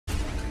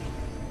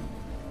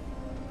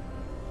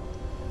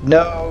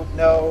No,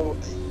 no.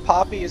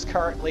 Poppy is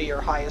currently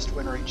your highest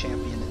win rate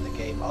champion in the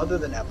game, other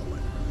than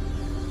Evelyn.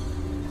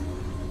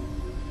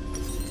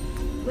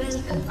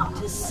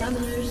 Welcome to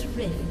Summoner's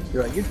Rift.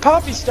 You're like, your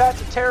Poppy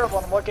stats are terrible,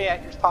 and I'm looking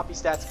at your Poppy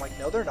stats, I'm like,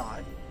 no, they're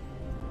not.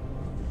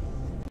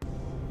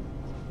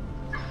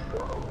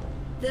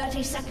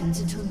 30 seconds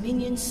until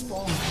minions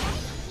spawn.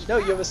 No,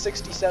 you have a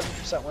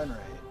 67% win rate.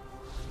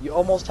 You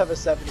almost have a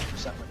 70%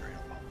 win rate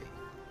on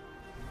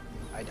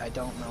Poppy. I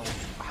don't know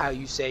how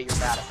you say you're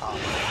bad at Poppy.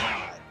 You're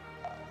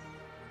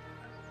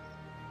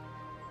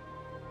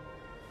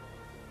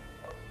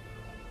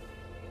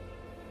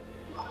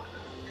not.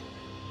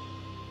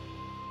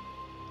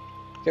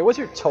 Okay, what's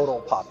your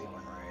total Poppy win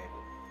rate?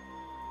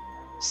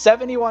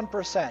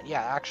 71%.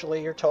 Yeah,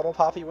 actually, your total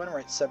Poppy win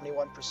rate is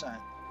 71%.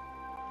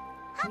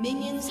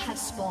 Minions have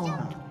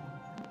spawned.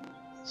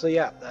 So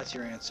yeah, that's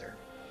your answer.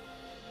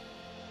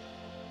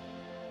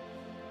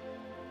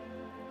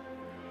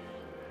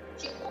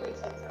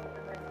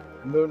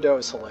 Mundo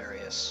is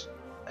hilarious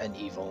and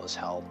evil as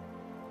hell.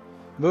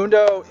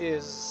 Mundo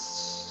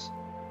is...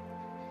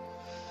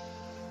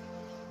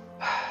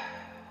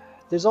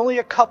 There's only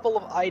a couple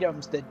of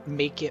items that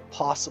make it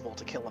possible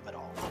to kill him at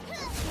all.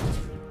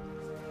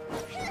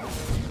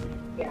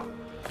 Yeah.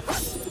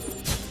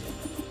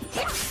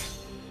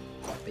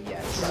 But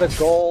yeah, this is a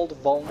gold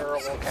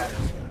vulnerable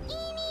Katarina.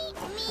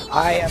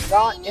 I am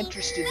not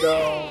interested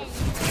though in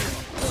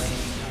playing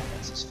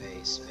what's his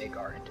face,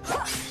 Vagar into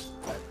that.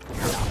 But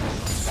you're not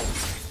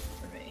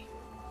for me.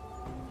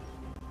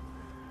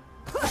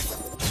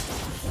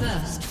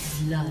 First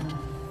blood.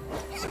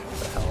 What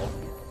the hell is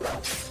going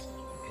on?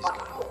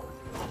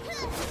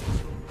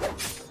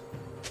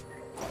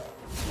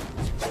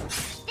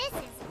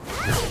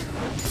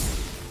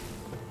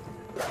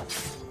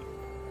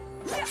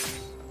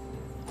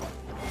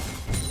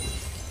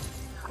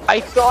 I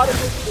thought it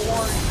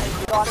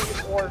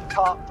was Warren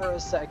top for a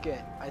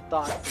second. I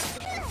thought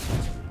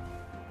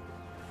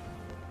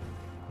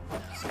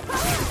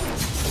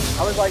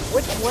I was like,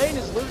 which lane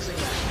is losing?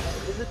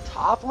 Did the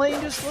top lane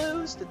just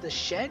lose? Did the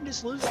Shen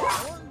just lose the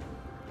one?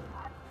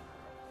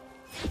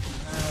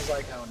 And I was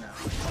like, oh no.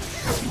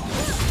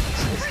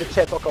 It's the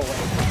typical lane.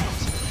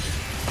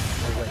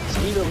 It's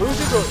either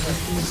losing or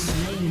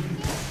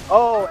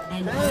oh,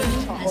 and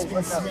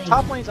then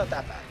top lane's not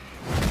that bad.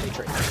 They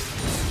trade.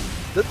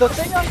 The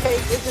thing I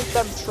hate isn't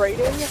them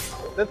trading.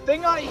 The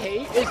thing I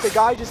hate is the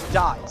guy just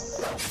dies.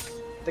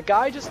 The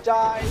guy just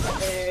dies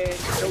and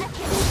no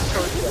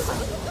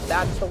turns.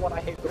 That's the one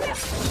I hate the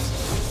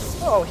most.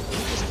 Oh, he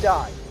just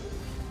died.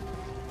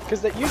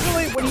 Because that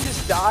usually when he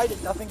just died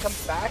and nothing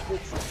comes back,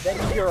 it's then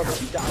you hear him,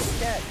 he died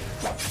again.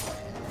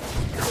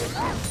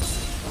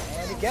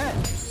 And again.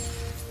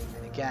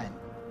 And again.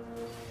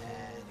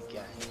 And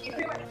again.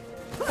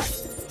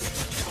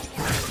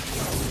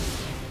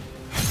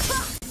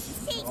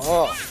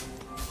 Oh.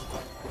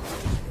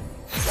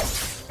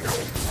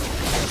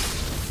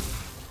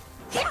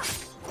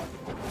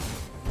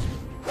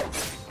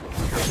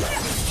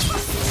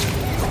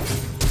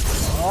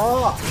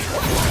 Oh.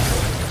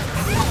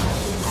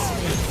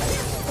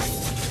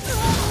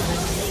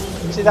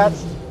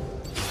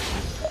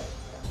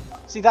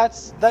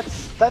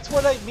 That's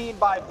what I mean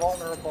by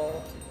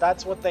vulnerable.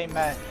 That's what they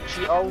meant.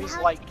 She always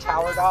like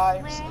tower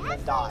dives and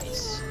then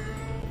dies.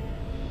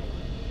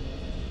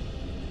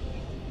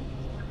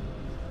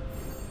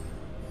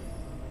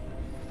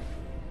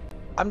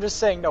 I'm just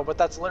saying no, but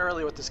that's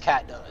literally what this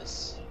cat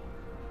does.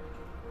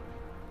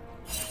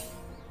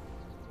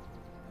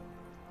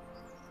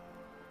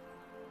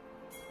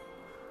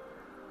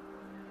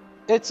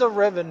 It's a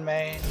Riven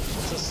main.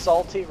 It's a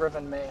salty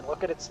Riven main.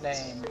 Look at its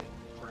name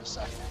for a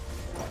second.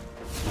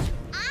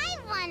 I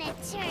want a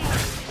turn.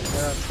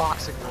 They're a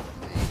toxic Riven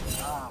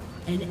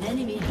main. An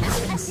enemy has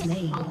been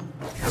slain.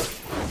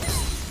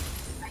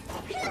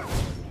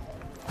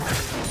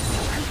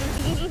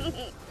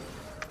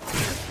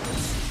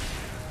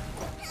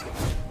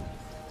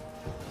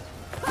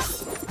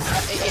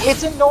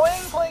 It's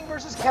annoying playing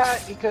versus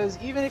cat because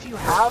even if you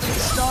have the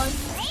stun,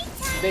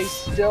 they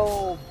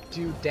still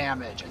do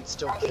damage and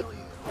still kill you.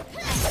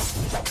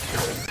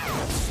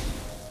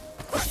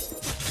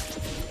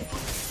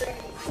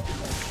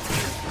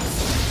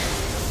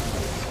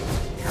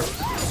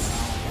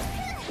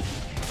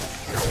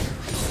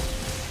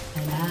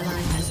 An ally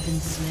has been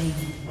slain.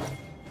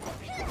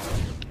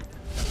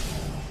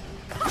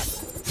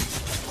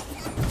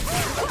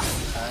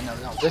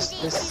 No.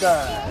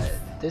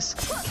 This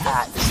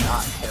cat does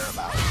not care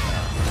about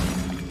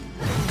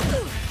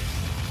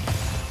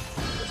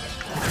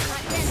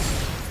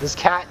This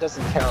cat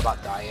doesn't care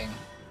about dying.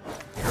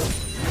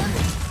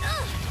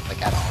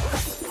 Like at all.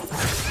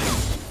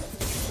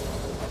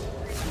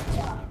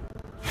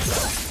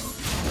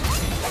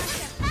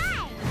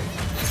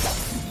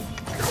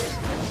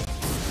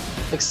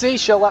 Like see,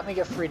 she'll let me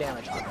get free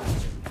damage on her.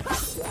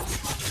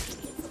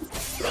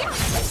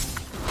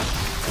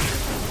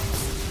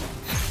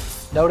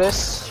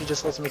 Notice, she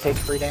just lets me take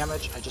free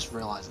damage. I just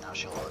realized now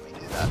she'll let me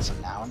do that, so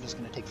now I'm just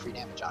gonna take free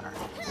damage on her.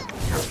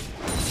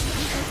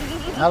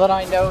 Now that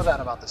I know that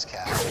about this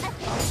cat,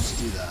 I'll just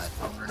do that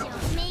over and over.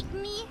 Don't make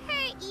me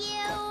hurt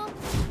you.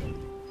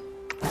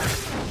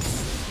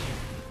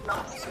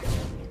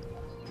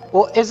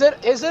 Well, is it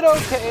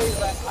okay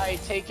that I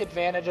take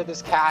advantage of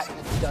this cat and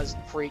it does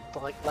free,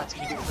 like, lets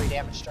me do free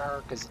damage to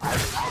her? Because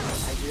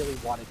I really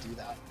want to do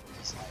that.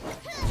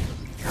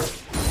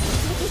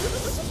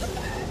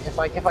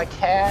 Like, if I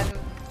can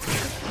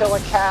kill a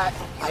cat,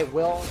 I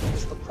will.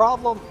 Because the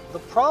problem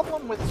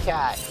with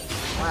cat,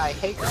 why I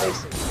hate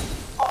facing them,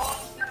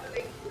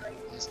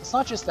 it's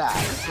not just that.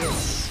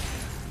 It's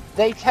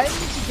they tend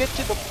to get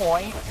to the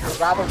point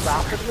rather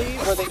rapidly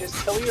where they just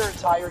kill your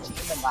entire team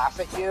and laugh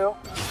at you.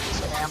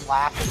 Spam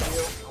laugh at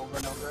you over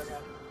and over again.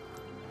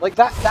 Like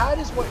that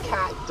is what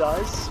cat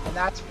does, and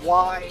that's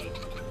why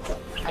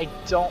I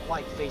don't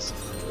like facing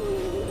them.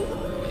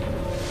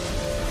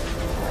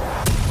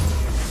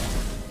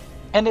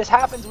 And this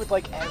happens with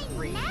like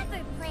every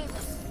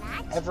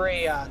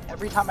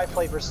time I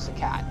play versus a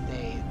cat,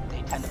 they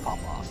tend to pop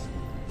off.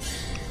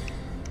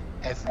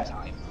 Every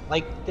time.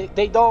 Like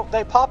they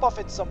pop off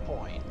at some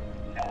point.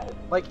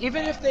 Like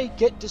even if they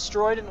get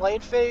destroyed in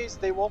late phase,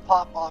 they will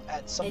pop off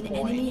at some point. An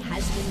enemy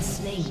has been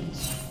slain.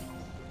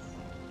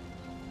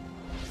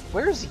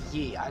 Where's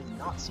Yi? I've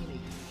not seen a Yi.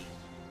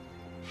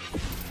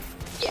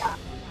 Yeah.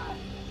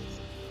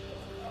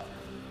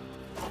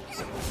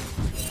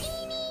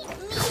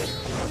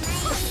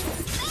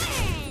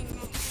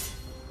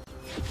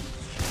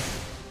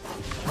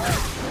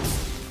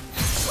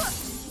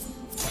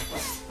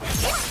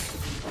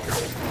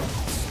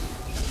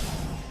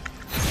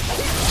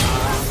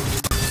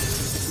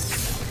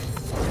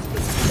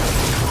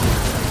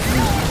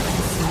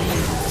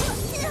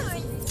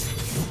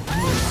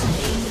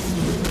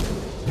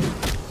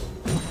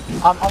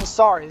 I'm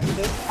sorry,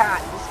 this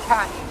cat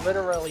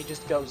literally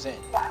just goes in.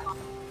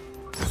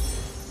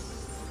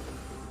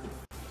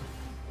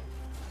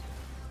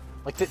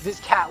 Like, this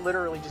cat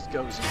literally just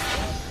goes in.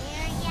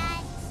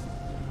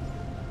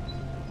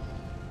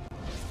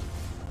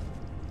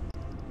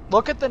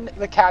 Look at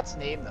the cat's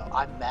name, though.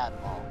 I'm mad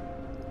long.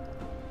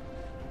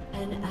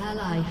 An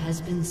ally has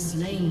been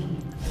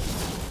slain.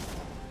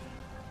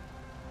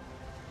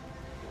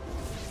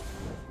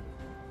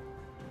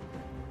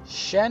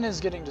 Shen is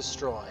getting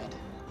destroyed.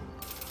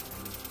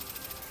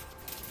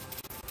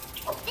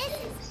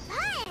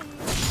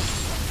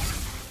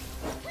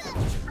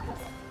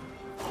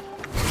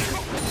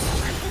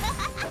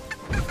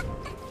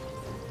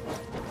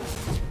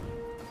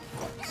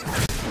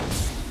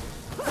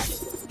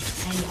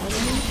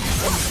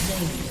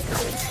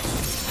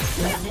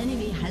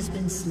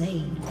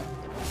 Slain.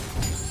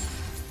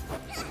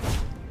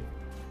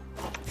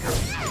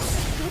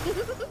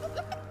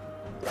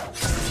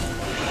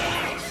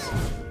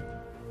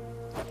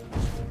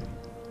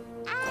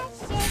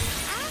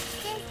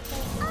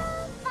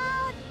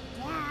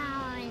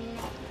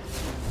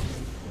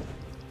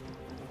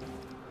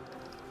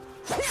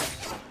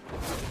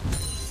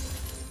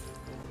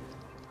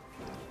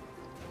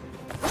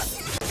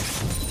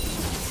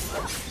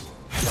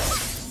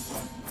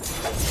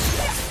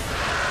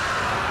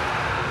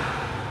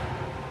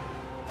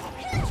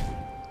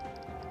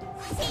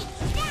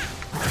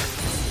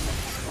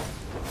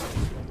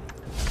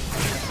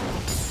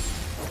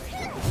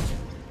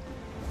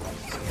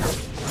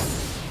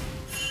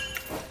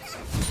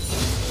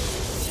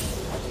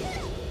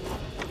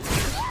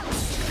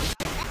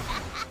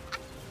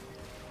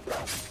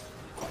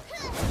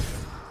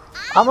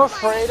 I'm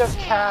afraid of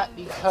cat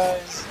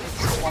because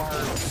it's hard to...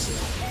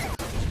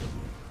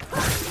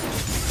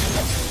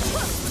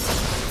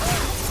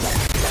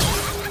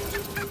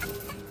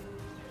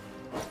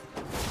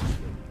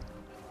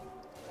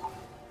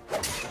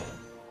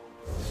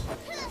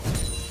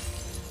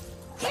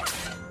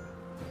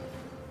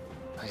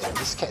 Oh yeah,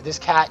 this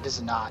cat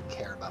does not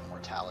care about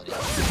mortality. You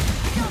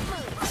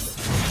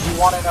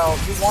want to know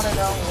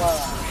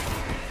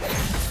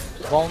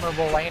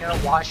vulnerable laner,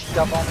 why she's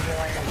a vulnerable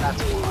laner?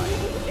 That's why.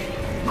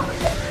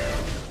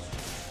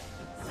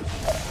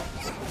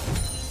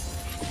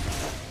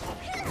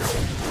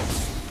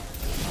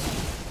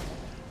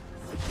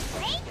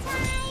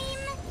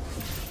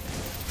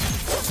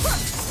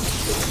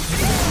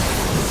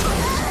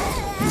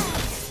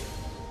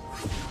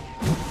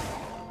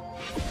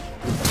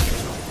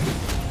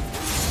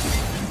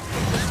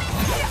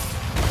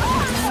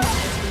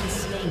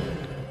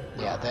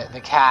 Yeah,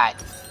 the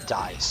cat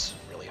dies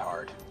really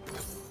hard.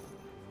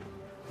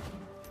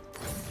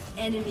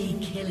 Enemy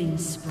killing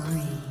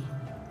spree.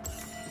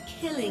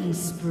 Killing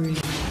spree.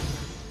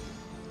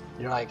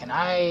 You're like,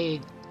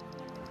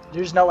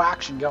 there's no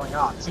action going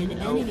on. An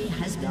enemy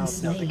has been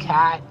slain. No, the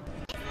cat,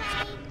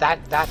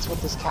 that's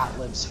what this cat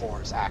lives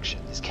for, is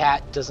action. This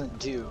cat doesn't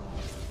do,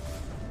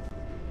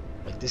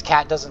 like, this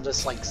cat doesn't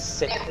just, like,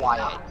 sit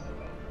quiet.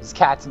 This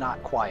cat's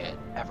not quiet,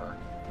 ever.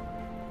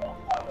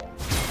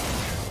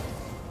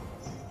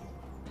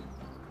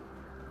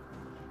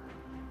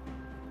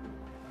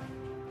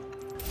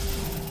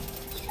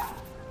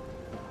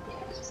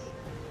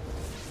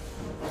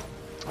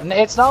 And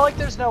it's not like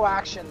there's no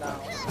action, though.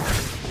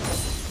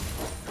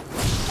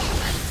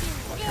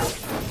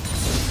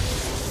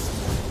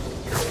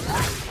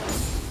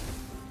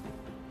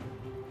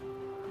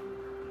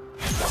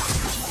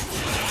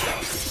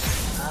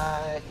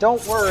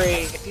 Don't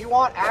worry, if you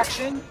want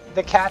action,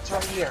 the cat's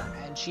right here,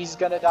 and she's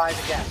gonna dive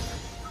again.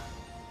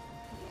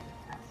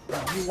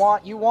 You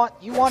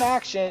want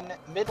action,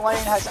 mid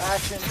lane has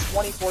action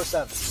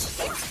 24/7.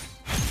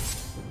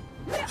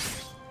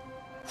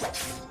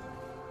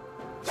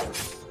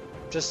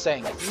 Just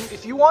saying,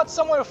 if you want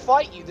someone to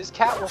fight you, this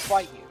cat will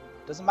fight you.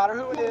 Doesn't matter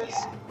who it is,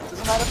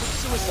 doesn't matter if it's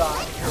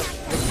suicide,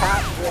 the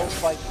cat will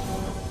fight you.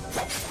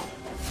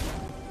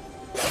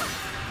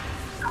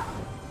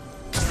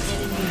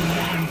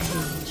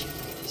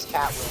 This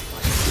cat will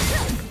fight you.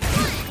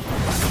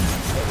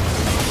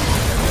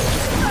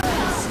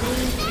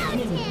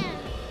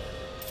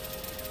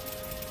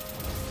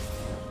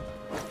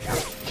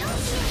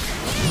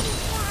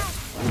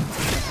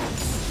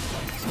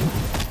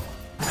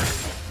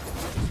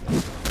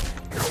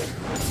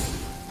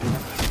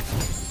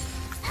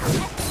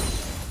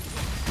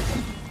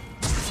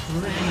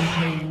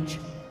 Rampage.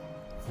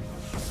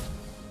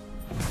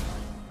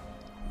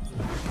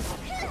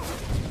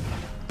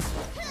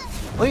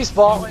 Please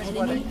ball An is enemy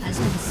winning. has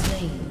been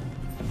slain.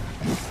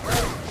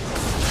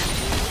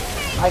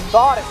 I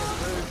thought it was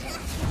rude.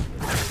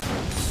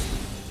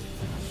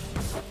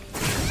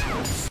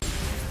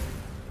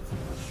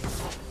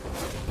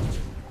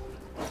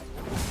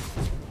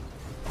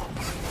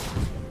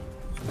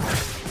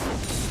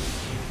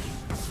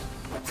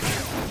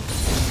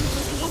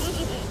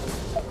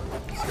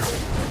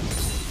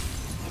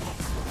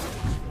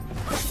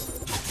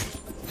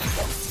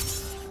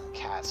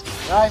 Cats can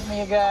drive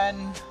me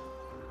again.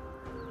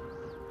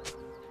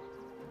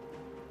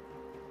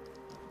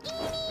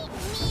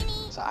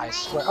 So I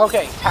swear.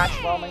 Okay, cat's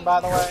roaming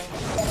by the way.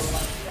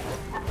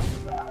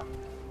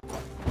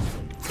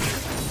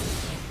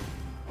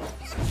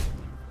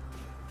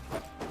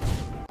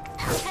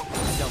 I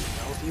don't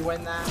know if you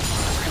win that.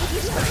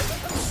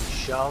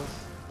 Shove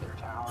their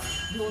tower.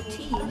 Your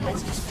team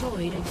has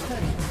destroyed a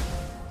turret.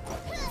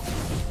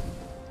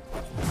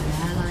 An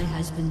ally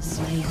has been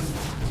slain.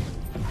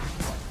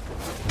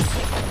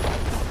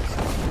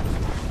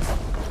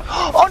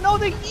 Oh no,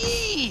 the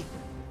E!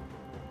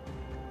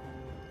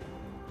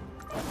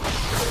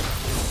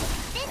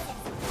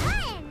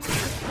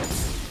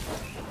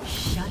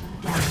 Shut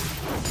down.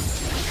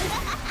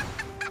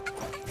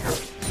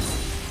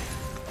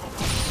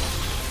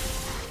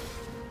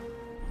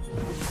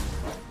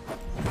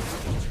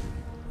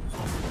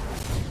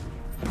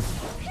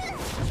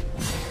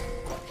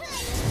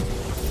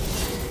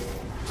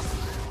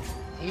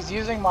 He's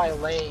using my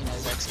lane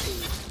as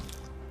XP.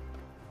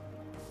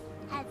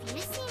 Have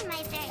you seen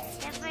my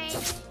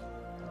vegetables?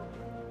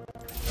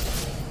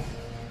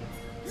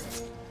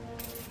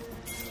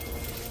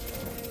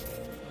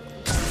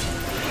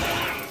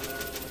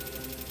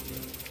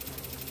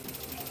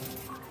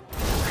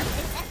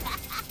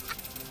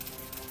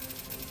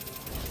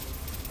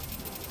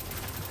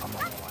 I'm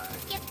on the way.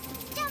 Skip,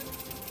 jump.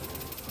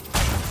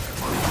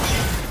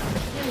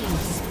 Killing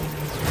spree.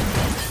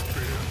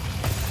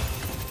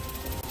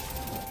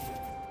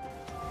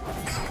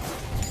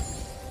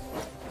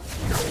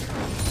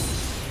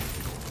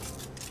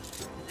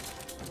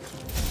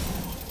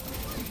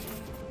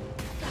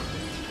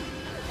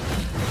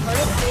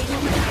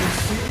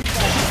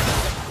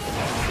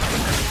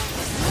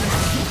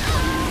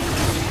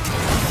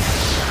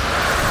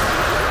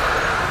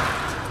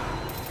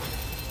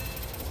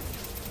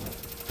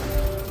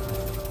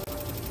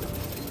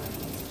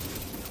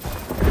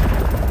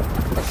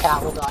 The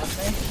cat will dive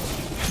me.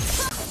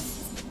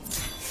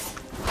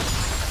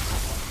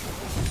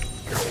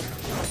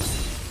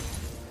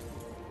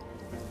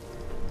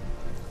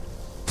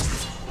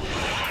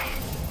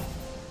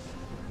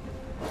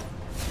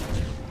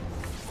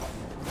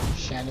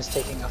 Shan is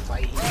taking a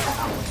fight. He's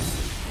out.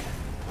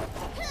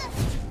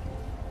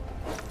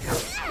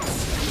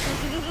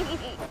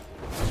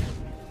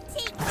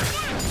 Take that.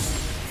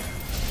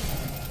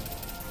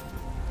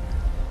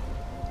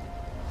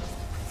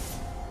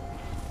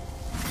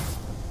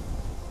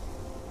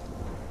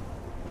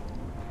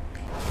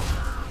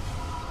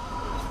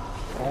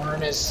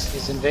 Ornn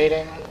is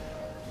invading.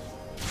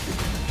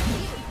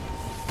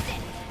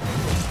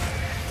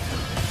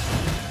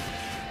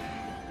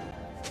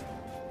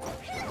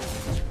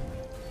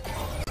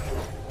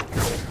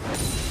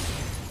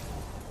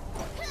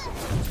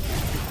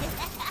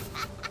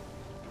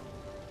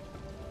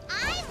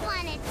 I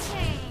want a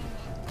turn.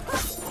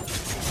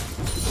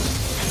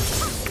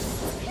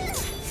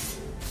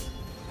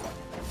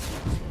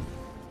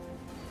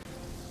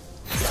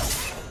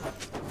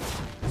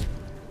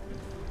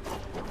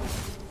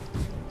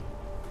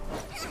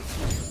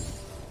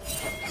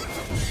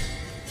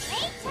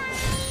 Playtime.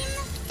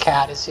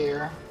 Cat is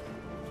here.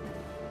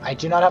 I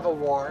do not have a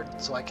ward,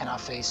 so I cannot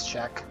face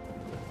check.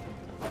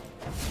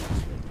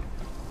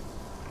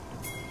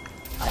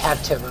 I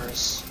have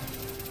Tivers.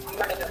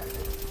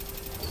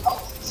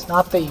 It's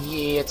not the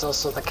Yi, it's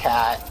also the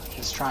cat.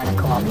 He's trying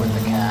to come up with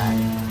the cat.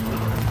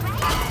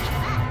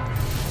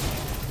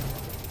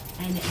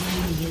 An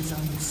enemy is I'm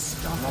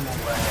unstoppable. on my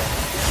way.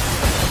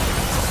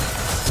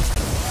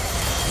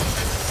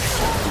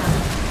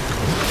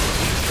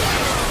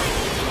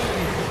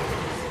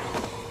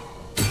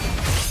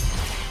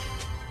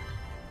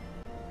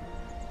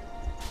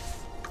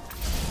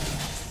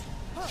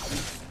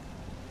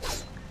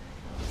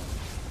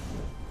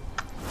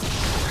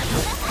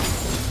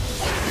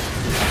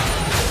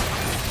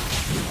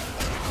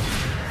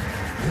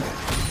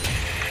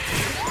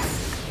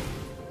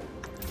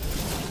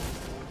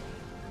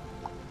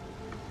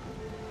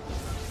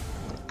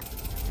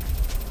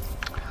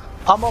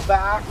 Hummel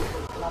back,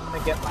 and I'm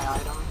gonna get my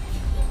item.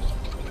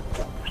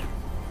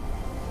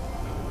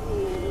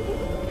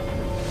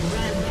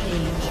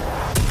 Rampage.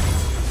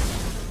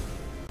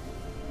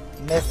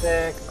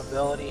 Mythic,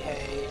 ability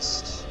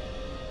haste.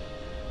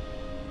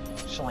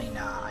 Actually,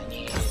 nah, I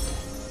need...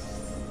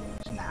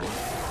 Nah.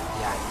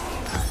 Yeah,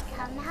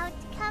 Come out,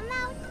 I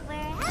need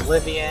wherever.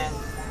 Oblivion.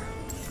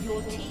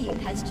 Your team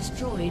has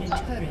destroyed a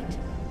turret.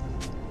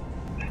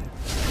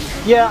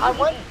 Yeah, I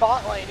went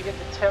bot lane to get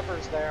the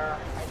Timbers there.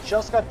 I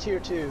just got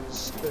tier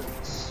 2's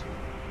boots.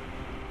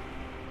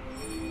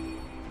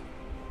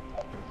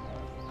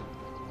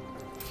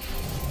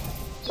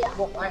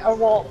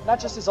 Well, not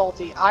just his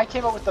ulti. I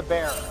came up with the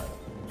bear.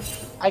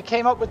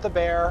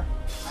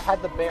 I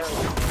had the bear.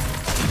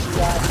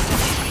 Yeah.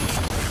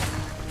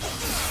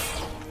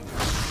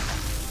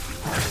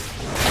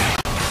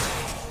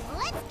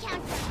 Let's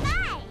count to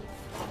 5.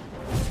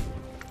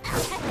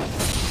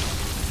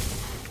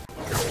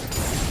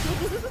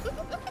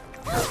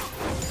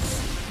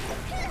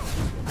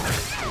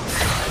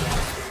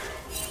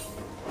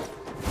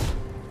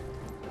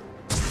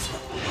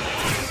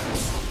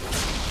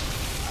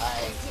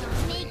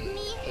 Don't make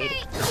me hurt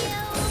you.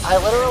 I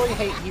literally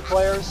hate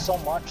E-players so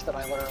much that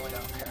I literally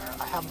don't care.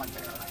 I have my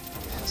bear.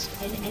 Yes.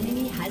 An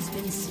enemy has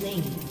been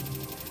slain.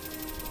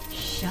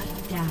 Shut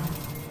down.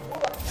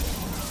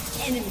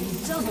 Enemy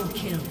double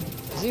kill.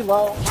 Is he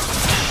low? You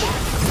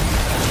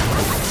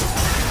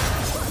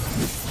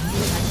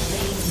have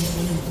slain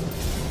the enemy.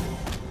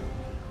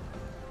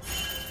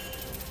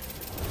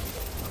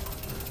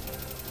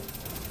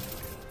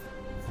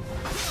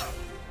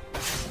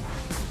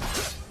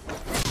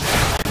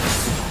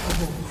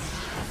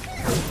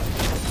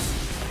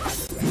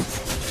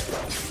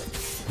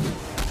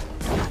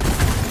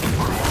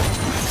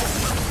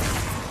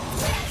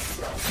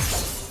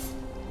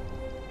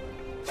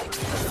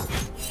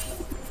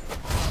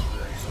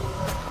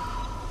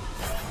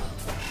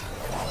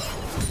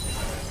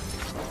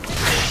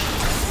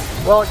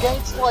 Well,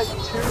 against like 2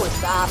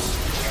 assassins.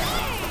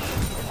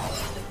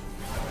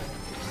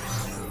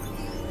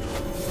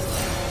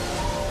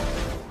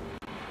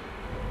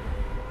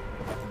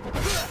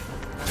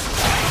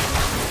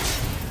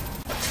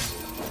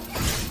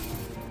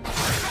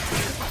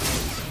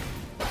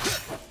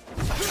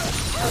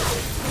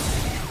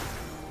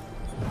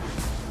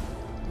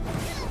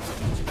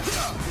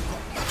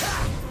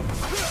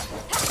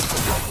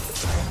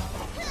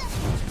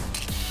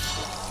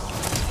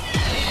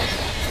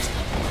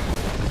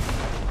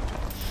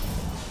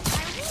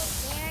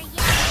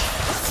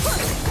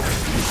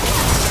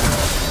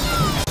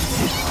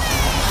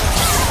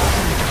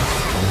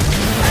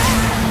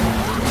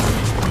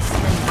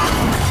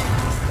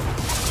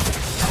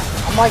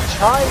 I'm like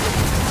trying to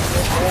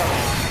get there.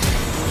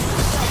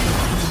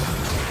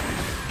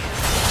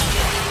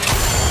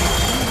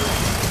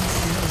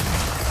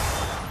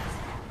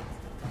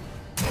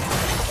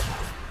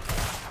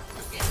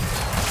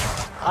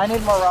 I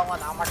need Morel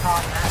and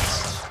Omicron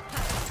next.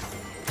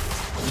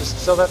 Just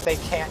so that they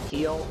can't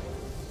heal.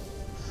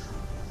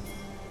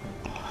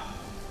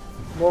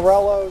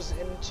 Morello's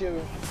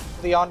into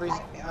Leandri's,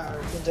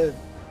 into,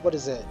 what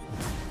is it?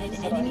 An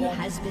enemy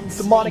has been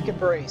slain. Demonic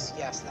Embrace,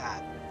 yes,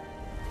 that.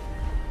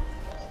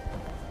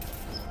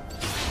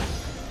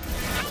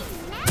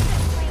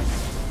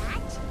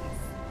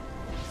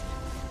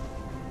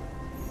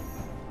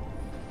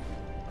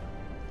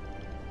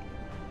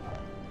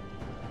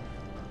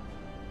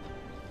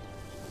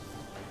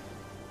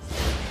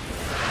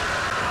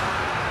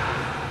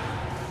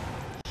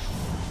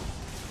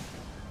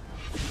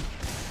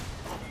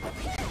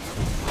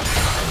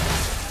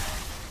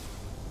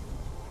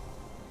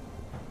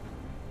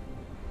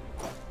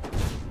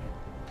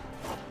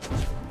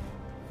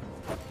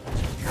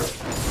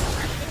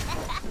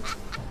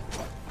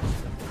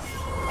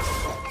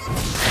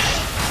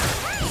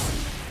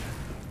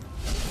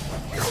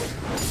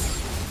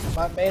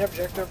 My main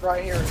objective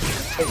right here is to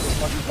take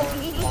as much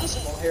damage as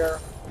possible here.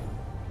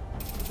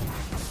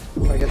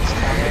 If I get this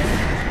tower.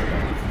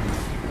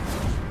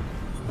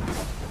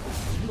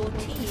 Your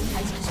team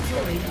has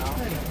destroyed a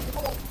turret.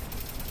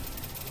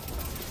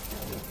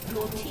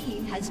 Your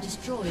team has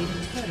destroyed a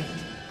turret.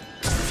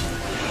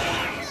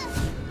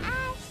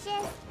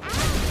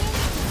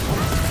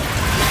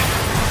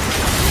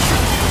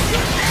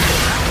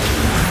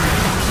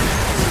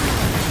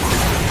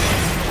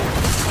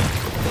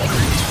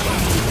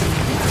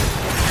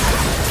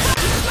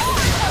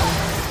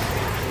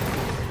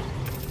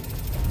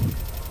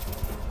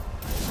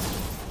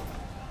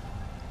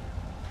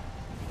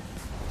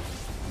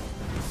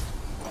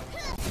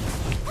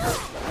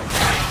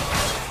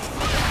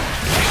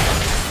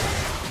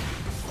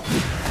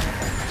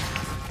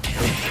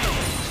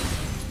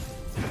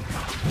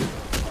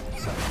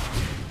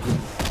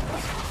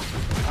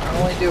 I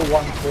only do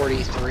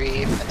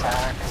 143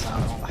 attack, so I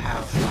don't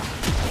have.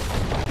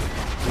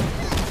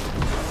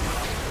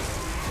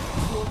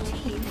 Your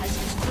team has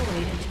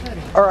destroyed a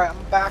turret. Alright, I'm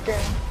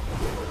backing.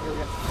 You're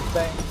getting the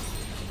thing.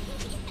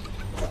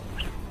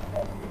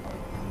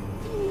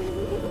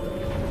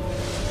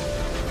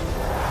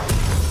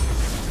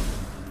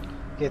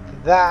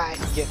 Get that,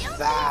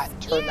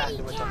 turn that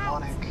into a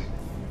demonic.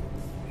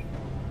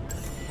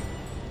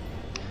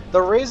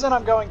 The reason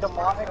I'm going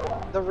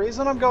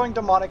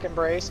demonic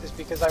embrace is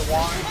because I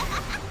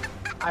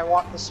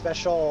want the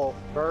special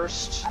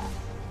burst. I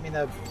mean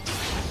the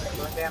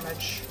burn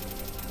damage.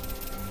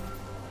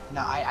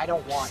 No, I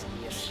don't want E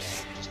in the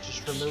game.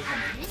 Just remove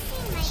them.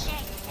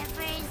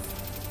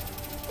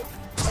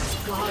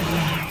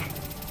 Godlike.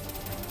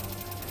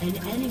 An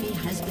enemy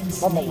has been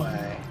slain. One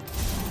away.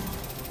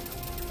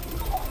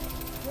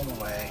 One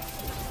away.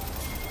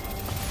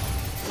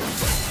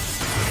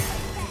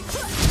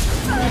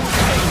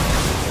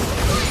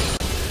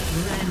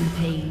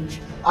 Rampage.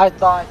 I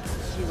thought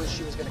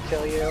she was gonna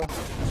kill you.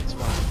 That's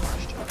why I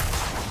rushed her.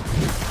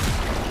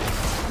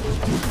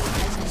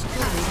 Has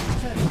destroyed a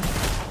turret.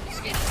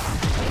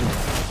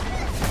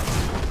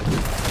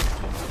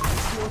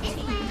 Your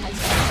team has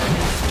destroyed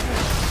a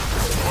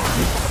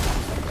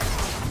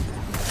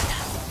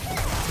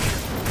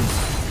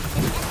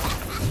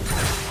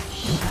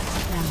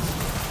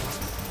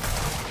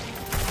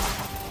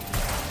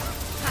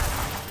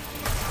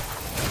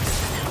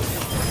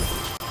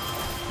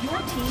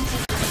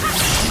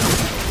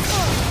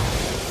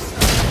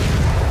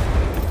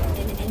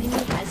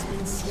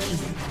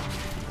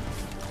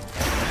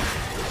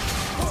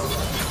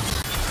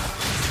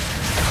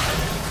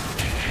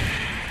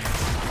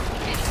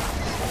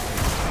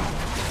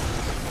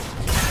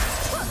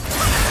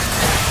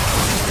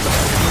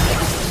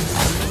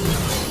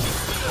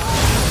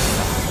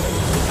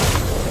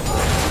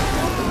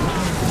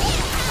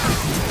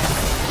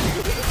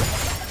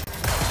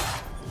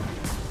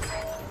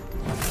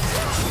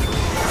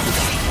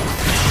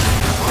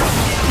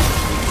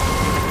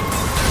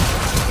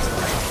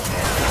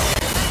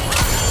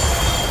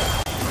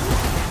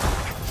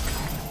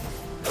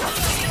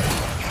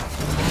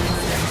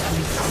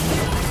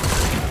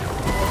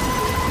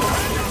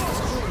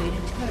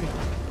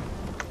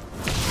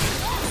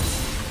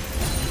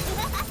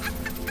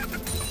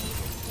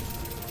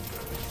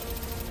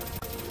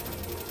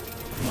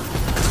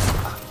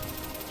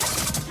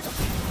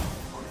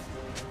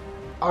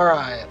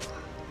Alright.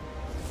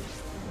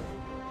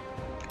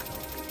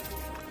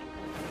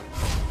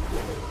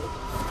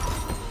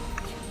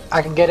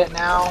 I can get it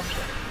now.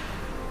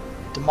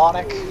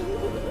 Demonic. Are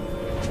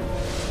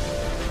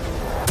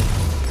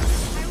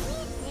we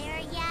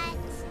there yet?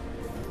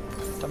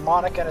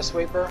 Demonic and a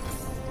sweeper.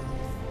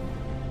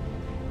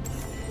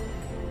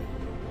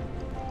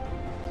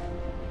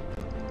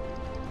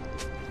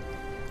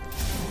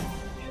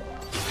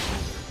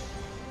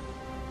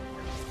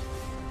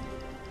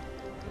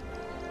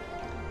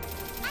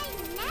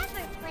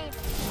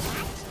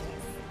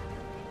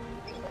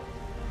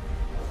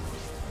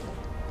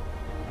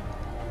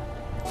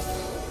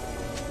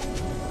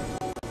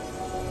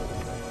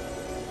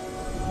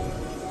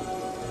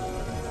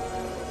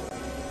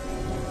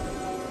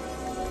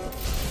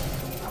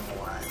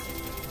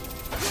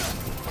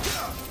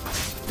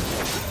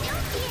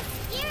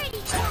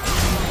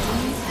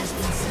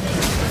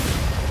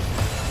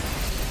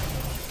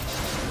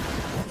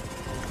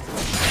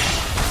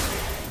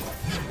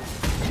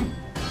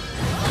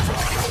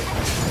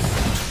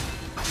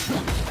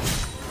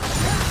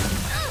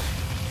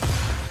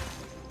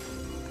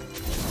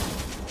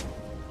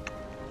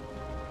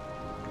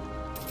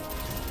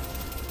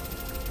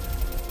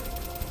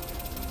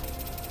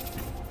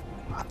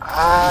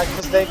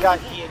 Because they got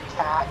E and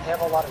Cat, they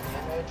have a lot of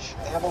damage.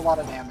 They have a lot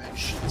of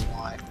damage, that's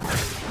why.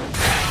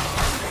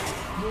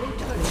 Your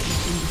turret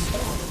has been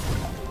destroyed.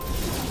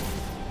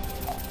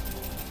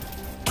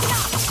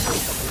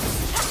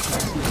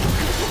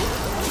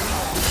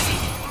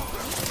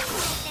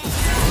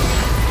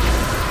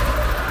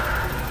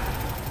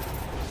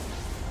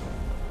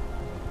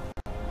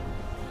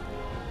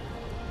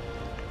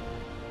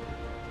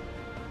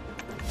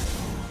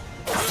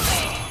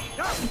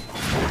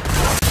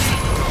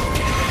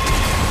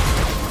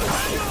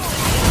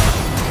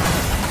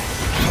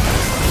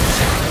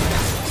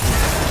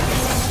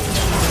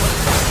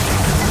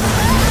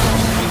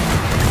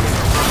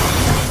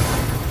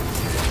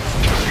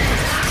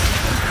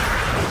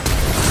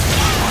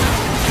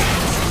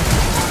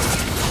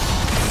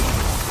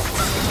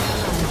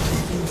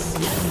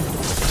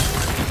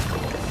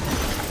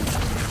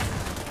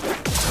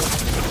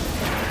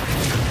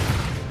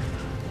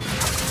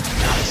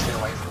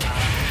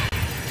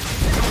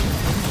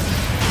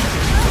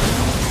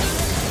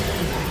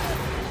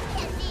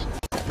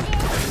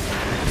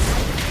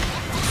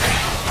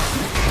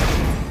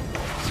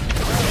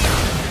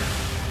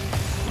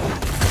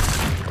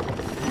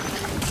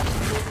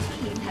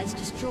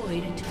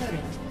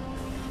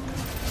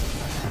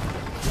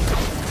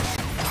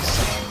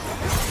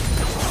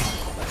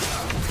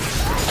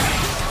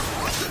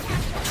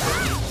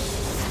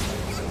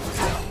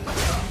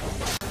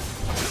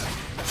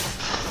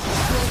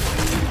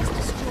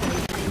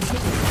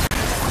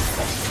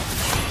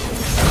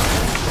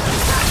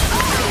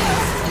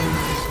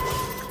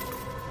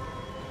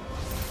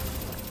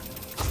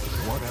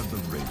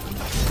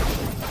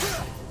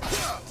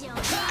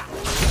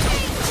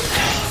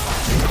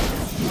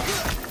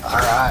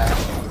 Alright.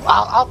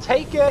 I'll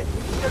take it.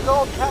 Your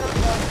gold,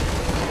 Katarina.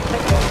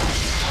 Take it.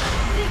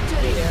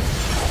 Victory!